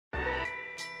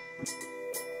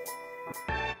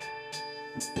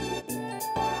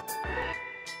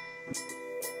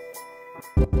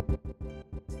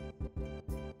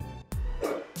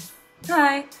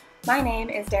Hi, my name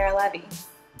is Dara Levy.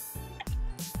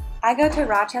 I go to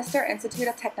Rochester Institute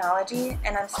of Technology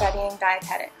and I'm studying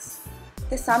dietetics.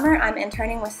 This summer I'm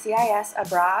interning with CIS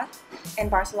abroad in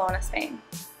Barcelona, Spain.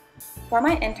 For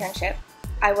my internship,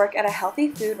 I work at a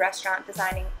healthy food restaurant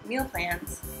designing meal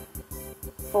plans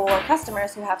for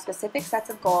customers who have specific sets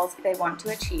of goals they want to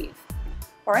achieve.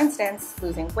 For instance,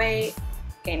 losing weight,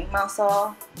 gaining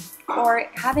muscle, or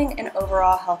having an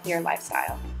overall healthier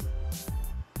lifestyle.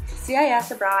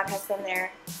 CIS Abroad has been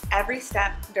there every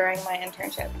step during my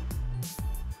internship.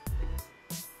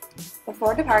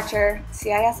 Before departure,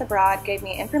 CIS Abroad gave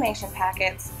me information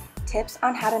packets, tips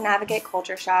on how to navigate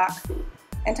culture shock,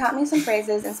 and taught me some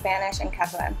phrases in Spanish and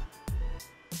Catalan.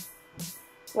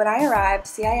 When I arrived,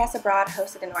 CIS Abroad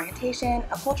hosted an orientation,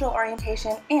 a cultural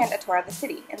orientation, and a tour of the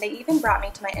city, and they even brought me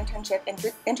to my internship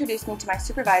and introduced me to my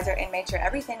supervisor and made sure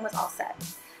everything was all set.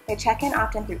 They check in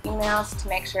often through emails to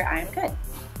make sure I am good.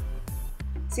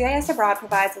 CIS Abroad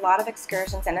provides a lot of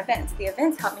excursions and events. The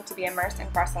events help me to be immersed in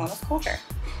Barcelona's culture.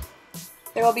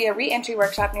 There will be a re-entry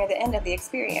workshop near the end of the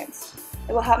experience.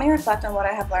 It will help me reflect on what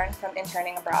I have learned from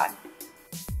interning abroad.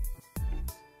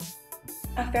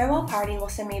 A farewell party will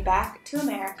send me back to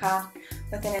America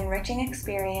with an enriching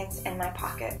experience in my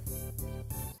pocket.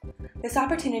 This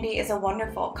opportunity is a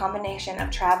wonderful combination of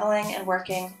traveling and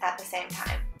working at the same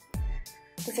time.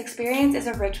 This experience is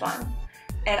a rich one,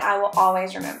 and I will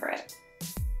always remember it.